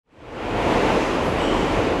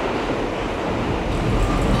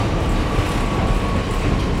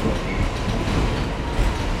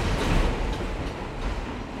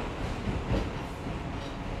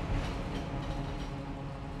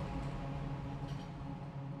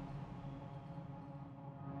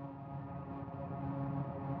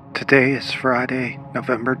Today is Friday,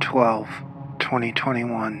 November 12,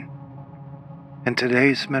 2021, and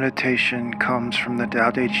today's meditation comes from the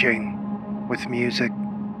Tao Te Ching with music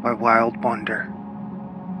by Wild Wonder.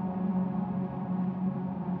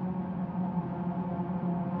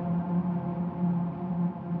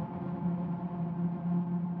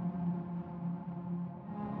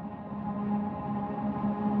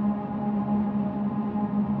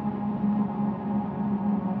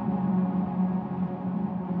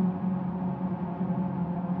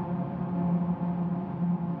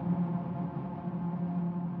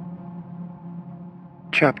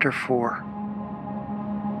 Chapter 4.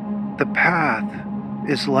 The path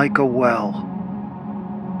is like a well,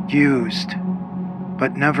 used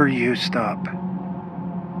but never used up.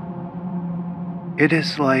 It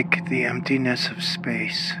is like the emptiness of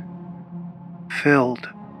space, filled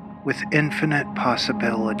with infinite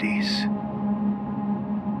possibilities.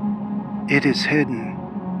 It is hidden,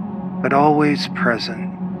 but always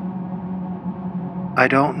present. I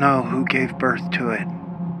don't know who gave birth to it.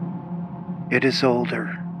 It is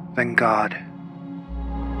older than God.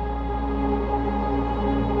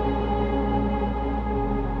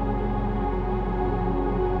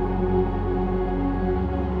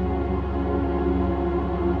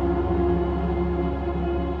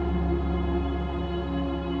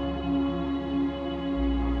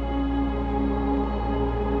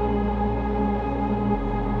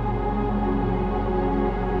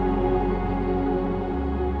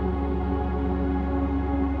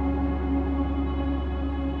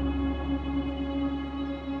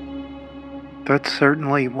 That's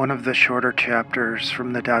certainly one of the shorter chapters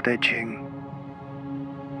from the Tao Te Ching.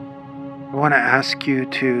 I want to ask you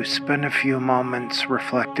to spend a few moments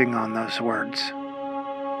reflecting on those words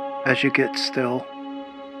as you get still,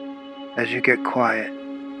 as you get quiet,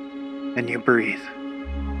 and you breathe.